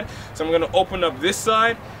side. So I'm going to open up this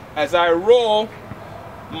side. As I roll,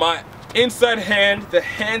 my inside hand, the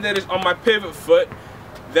hand that is on my pivot foot,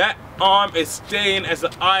 that arm is staying as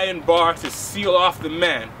an iron bar to seal off the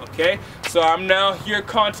man. Okay, so I'm now here,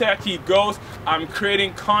 contact, he goes, I'm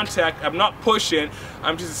creating contact, I'm not pushing,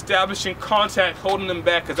 I'm just establishing contact, holding them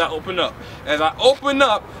back as I open up. As I open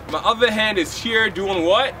up, my other hand is here doing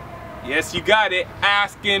what? Yes, you got it,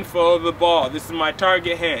 asking for the ball. This is my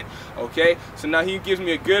target hand. Okay, so now he gives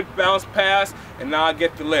me a good bounce pass, and now I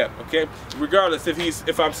get the layup. Okay, regardless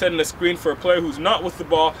if I'm setting a screen for a player who's not with the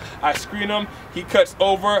ball, I screen him, he cuts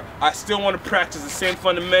over, I still want to practice the same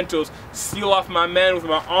fundamentals, seal off my man with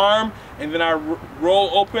my arm, and then I roll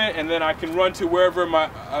open, and then I can run to wherever my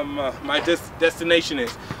destination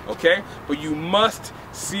is. Okay, but you must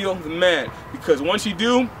seal the man, because once you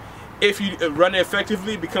do, if you run it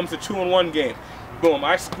effectively, it becomes a 2-on-1 game. Boom,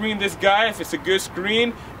 I screen this guy, if it's a good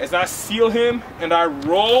screen, as I seal him and I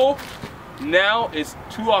roll, now it's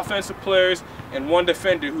 2 offensive players and 1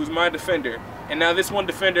 defender, who's my defender. And now this 1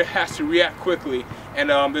 defender has to react quickly. And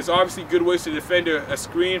there's obviously good ways to defend a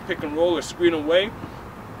screen, pick and roll, or screen away.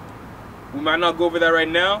 We might not go over that right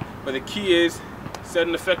now, but the key is set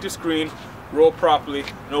an effective screen, roll properly,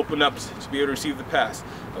 and open up to be able to receive the pass.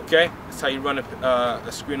 Okay, that's how you run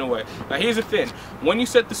a screen away. Now here's the thing: when you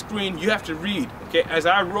set the screen, you have to read. Okay, as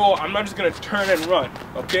I roll, I'm not just gonna turn and run.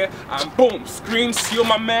 Okay, I'm boom, screen, seal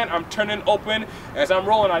my man. I'm turning open. As I'm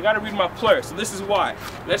rolling, I gotta read my player. So this is why.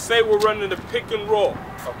 Let's say we're running the pick and roll.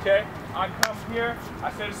 Okay, I come here,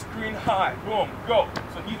 I set a screen high, boom, go.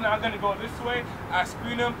 So he's not gonna go this way. I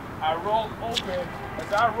screen him, I roll open.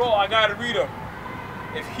 As I roll, I gotta read him.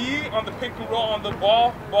 If he on the pick and roll on the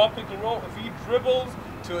ball pick and roll, if he dribbles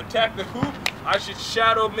to attack the hoop, I should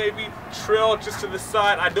shadow, maybe trail just to the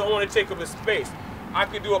side. I don't want to take up his space. I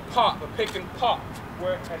could do a pop, a pick and pop,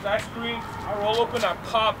 where as I screen, I roll open, I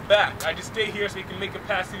pop back. I just stay here so he can make a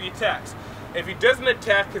pass to the attacks. If he doesn't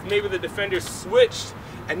attack because maybe the defender switched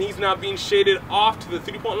and he's now being shaded off to the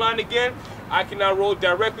three-point line again, I can now roll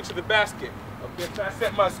directly to the basket. Okay, so I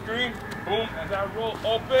set my screen, boom, as I roll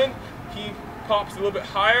open, he pops a little bit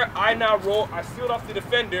higher. I now roll, I sealed off the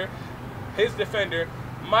defender, his defender,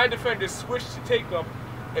 my defender switched to take him.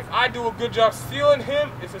 If I do a good job sealing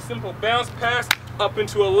him, it's a simple bounce pass up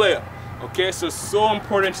into a layup. Okay, so it's so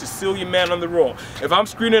important to seal your man on the roll. If I'm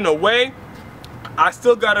screening away, I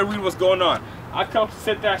still gotta read what's going on. I come to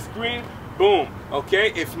set that screen, boom.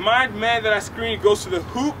 Okay, if my man that I screen goes to the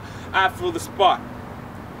hoop, I fill the spot.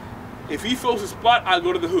 If he fills the spot, I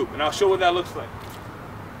go to the hoop, and I'll show what that looks like.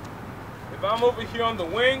 If I'm over here on the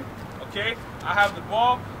wing, okay, I have the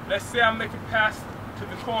ball. Let's say I make a pass to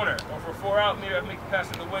the corner, or for 4 out, maybe I make a pass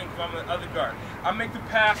to the wing if I'm the other guard. I make the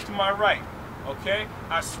pass to my right, okay?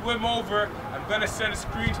 I swim over, I'm gonna set a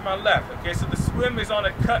screen to my left, okay? So the swim is on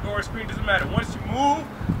a cut or a screen, doesn't matter. Once you move,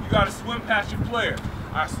 you gotta swim past your player.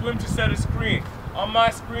 I swim to set a screen. On my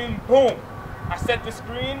screen, boom, I set the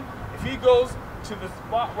screen. If he goes to the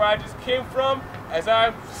spot where I just came from, as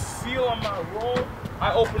I seal on my roll,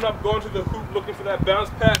 I open up, going to the hoop, looking for that bounce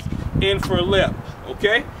pass, in for a layup,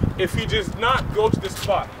 okay? If he does not go to the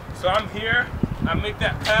spot. So I'm here, I make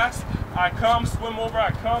that pass, I come, swim over, I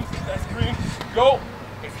come, set that screen, go.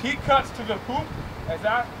 If he cuts to the hoop, as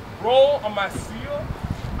I roll on my seal,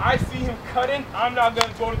 I see him cutting, I'm now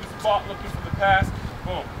gonna go to the spot looking for the pass,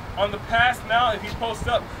 boom. On the pass now, if he posts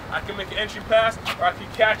up, I can make an entry pass, or I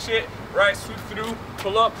can catch it, right, sweep through,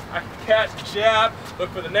 pull up, I can catch, jab, look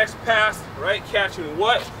for the next pass, right, catching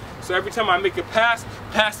what? So every time I make a pass,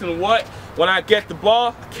 passing what? When I get the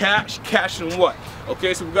ball, catching what?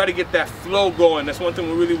 Okay, so we got to get that flow going. That's one thing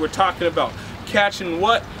we really were talking about. Catching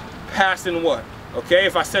what? Passing what? Okay,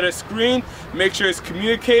 if I set a screen, make sure it's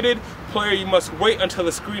communicated. Player, you must wait until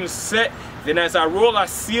the screen is set. Then as I roll, I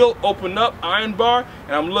seal, open up, iron bar,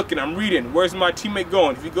 and I'm looking, I'm reading. Where's my teammate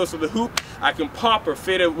going? If he goes to the hoop, I can pop or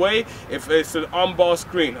fade away if it's an on-ball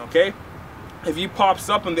screen, okay? If he pops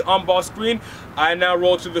up on the on-ball screen, I now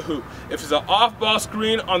roll to the hoop. If it's an off-ball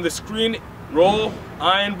screen, on the screen, roll,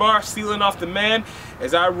 iron bar, sealing off the man.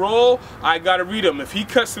 As I roll, I gotta read him. If he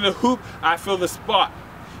cuts to the hoop, I fill the spot.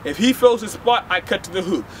 If he fills the spot, I cut to the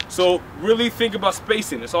hoop. So really think about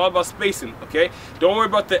spacing. It's all about spacing, okay? Don't worry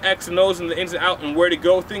about the X and O's and the ins and out and where to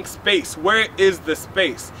go. Think space. Where is the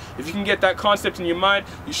space? If you can get that concept in your mind,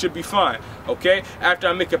 you should be fine, okay? After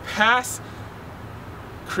I make a pass,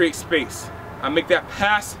 create space. I make that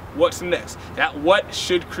pass, what's next? That what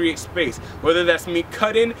should create space. Whether that's me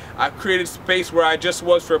cutting, I've created space where I just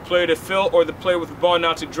was for a player to fill, or the player with the ball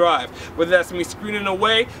now to drive. Whether that's me screening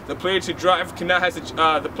away, the player to drive can now has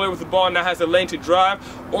the player with the ball now has a lane to drive,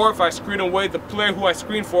 or if I screen away, the player who I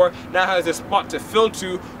screen for now has a spot to fill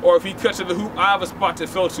to, or if he cuts to the hoop, I have a spot to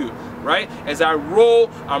fill to, right? As I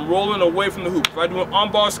roll, I'm rolling away from the hoop. If I do an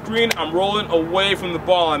on-ball screen, I'm rolling away from the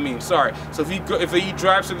ball, So if he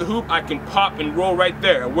drives to the hoop, I can pop and roll right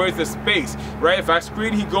there. Where's the space, right? If I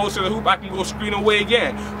screen, he goes to the hoop, I can go screen away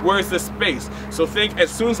again. Where's the space? So think,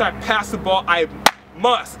 as soon as I pass the ball, I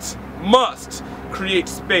must create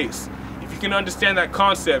space. If you can understand that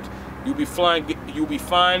concept, you'll be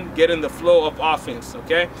fine getting the flow of offense,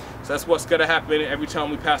 okay? So that's what's gonna happen every time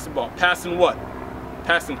we pass the ball. Passing what?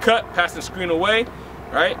 Passing cut, passing screen away,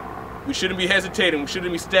 right? We shouldn't be hesitating, we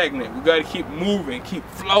shouldn't be stagnant. We gotta keep moving, keep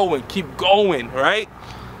flowing, keep going, right?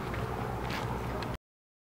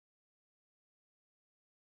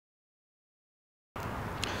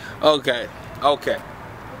 Okay.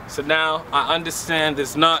 So now I understand there's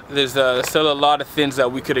still a lot of things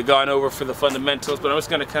that we could have gone over for the fundamentals, but I'm just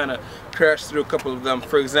gonna kind of crash through a couple of them.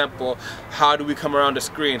 For example, how do we come around the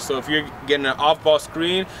screen? So if you're getting an off-ball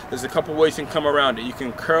screen, there's a couple ways you can come around it. You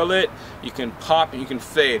can curl it, you can pop, and you can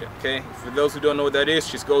fade. Okay. For those who don't know what that is,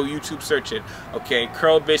 just go YouTube, search it. Okay.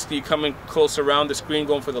 Curl, basically you're coming close around the screen,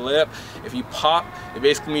 going for the layup. If you pop, it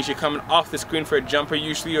basically means you're coming off the screen for a jumper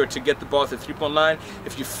usually, or to get the ball to the three-point line.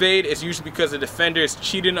 If you fade, it's usually because the defender is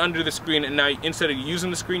cheating under the screen, and now instead of using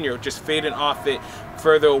the screen, you're just fading off it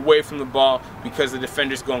further away from the ball because the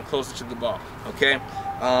defender's going closer to the ball. Okay.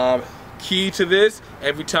 Key to this: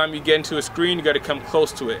 every time you get into a screen, you got to come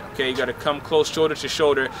close to it. Okay, you got to come close, shoulder to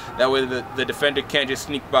shoulder. That way the defender can't just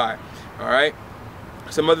sneak by. All right.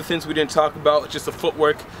 Some other things we didn't talk about: just the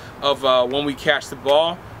footwork of when we catch the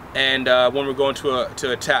ball and when we're going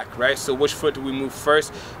to attack, right? So which foot do we move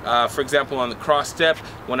first? For example, on the cross step,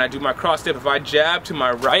 when I do my cross step, if I jab to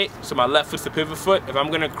my right, so my left foot's the pivot foot, if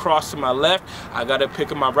I'm gonna cross to my left, I gotta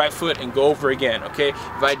pick up my right foot and go over again, okay? If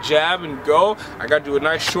I jab and go, I gotta do a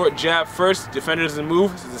nice short jab first, defender doesn't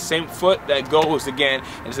move, it's the same foot that goes again,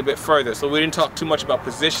 and it's a bit further. So we didn't talk too much about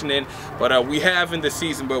positioning, but we have in the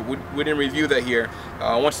season, but we didn't review that here.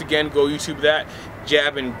 Once again, go YouTube that.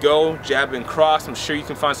 Jab and go, jab and cross. I'm sure you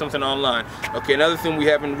can find something online. Okay, another thing we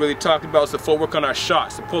haven't really talked about is the footwork on our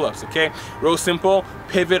shots, the pull-ups, okay? Real simple,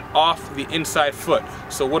 pivot off the inside foot.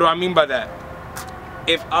 So what do I mean by that?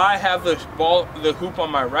 If I have the hoop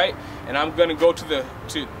on my right, and I'm gonna go to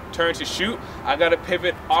turn to shoot, I gotta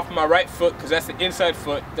pivot off my right foot, because that's the inside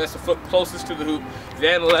foot, that's the foot closest to the hoop,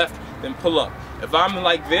 then left, then pull up. If I'm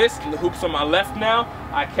like this, and the hoop's on my left now,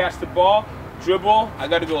 I catch the ball, dribble, I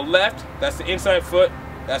gotta go left, that's the inside foot,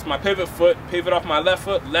 that's my pivot foot, pivot off my left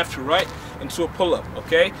foot, left to right, into a pull-up,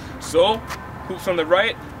 okay? So, hoops on the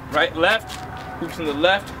right, right, left, hoops on the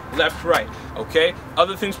left, left, right, okay?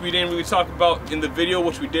 Other things we didn't really talk about in the video,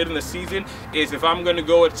 which we did in the season, is if I'm gonna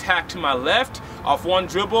go attack to my left, off one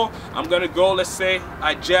dribble, I'm gonna go, let's say,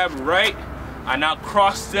 I jab right, I now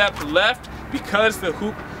cross step left, because the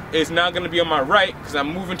hoop is now gonna be on my right, because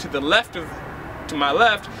I'm moving to the left to my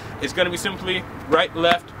left, it's going to be simply right,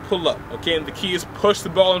 left, pull up, okay? And the key is push the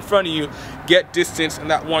ball in front of you, get distance, and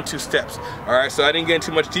not 1-2 steps. All right, so I didn't get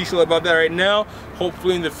into much detail about that right now.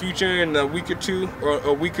 Hopefully in the future, in a week or two, or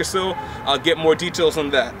a week or so, I'll get more details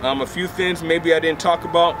on that. A few things maybe I didn't talk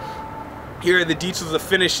about. Here are the details of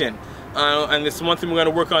finishing. And this is one thing we're going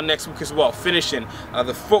to work on next week as well. Finishing,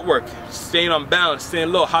 the footwork, staying on balance,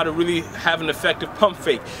 staying low, how to really have an effective pump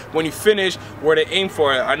fake. When you finish, where to aim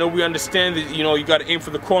for it. I know we understand that, you know, you got to aim for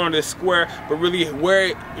the corner of the square, but really,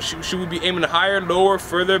 where should we be aiming? Higher, lower,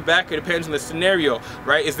 further, back? It depends on the scenario,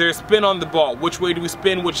 right? Is there a spin on the ball? Which way do we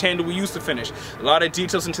spin? Which hand do we use to finish? A lot of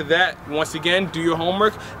details into that. Once again, do your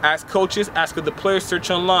homework, ask coaches, ask the players,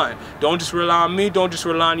 search online. Don't just rely on me, don't just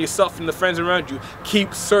rely on yourself and the friends around you.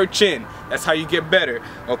 Keep searching. That's how you get better,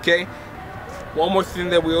 okay? One more thing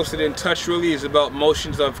that we also didn't touch really is about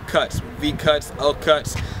motions of cuts, V cuts, L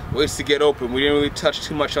cuts, ways to get open. We didn't really touch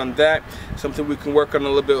too much on that. Something we can work on a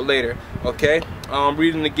little bit later, okay?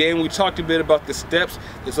 Reading the game, we talked a bit about the steps.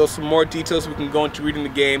 There's also more details we can go into reading the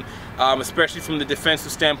game, especially from the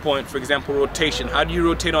defensive standpoint. For example, rotation. How do you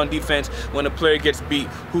rotate on defense when a player gets beat?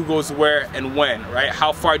 Who goes where and when, right?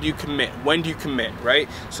 How far do you commit? When do you commit, right?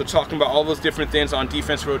 So talking about all those different things on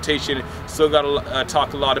defense rotation, still got to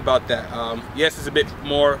talk a lot about that. Yes, it's a bit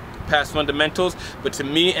more past fundamentals, but to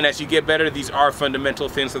me, and as you get better, these are fundamental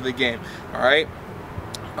things of the game, all right?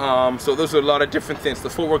 So those are a lot of different things. The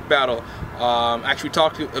footwork battle, actually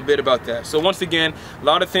talked a bit about that. So once again, a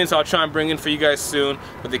lot of things I'll try and bring in for you guys soon,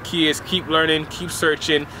 but the key is keep learning, keep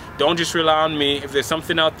searching. Don't just rely on me. If there's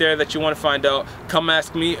something out there that you want to find out, come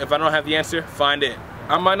ask me. If I don't have the answer, find it.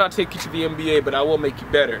 I might not take you to the NBA, but I will make you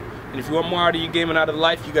better. And if you want more out of your game and out of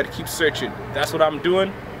life, you got to keep searching. That's what I'm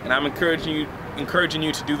doing, and I'm encouraging you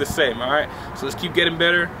to do the same, all right? So let's keep getting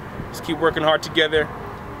better. Let's keep working hard together.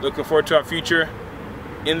 Looking forward to our future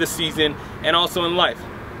in the season and also in life.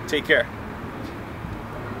 Take care.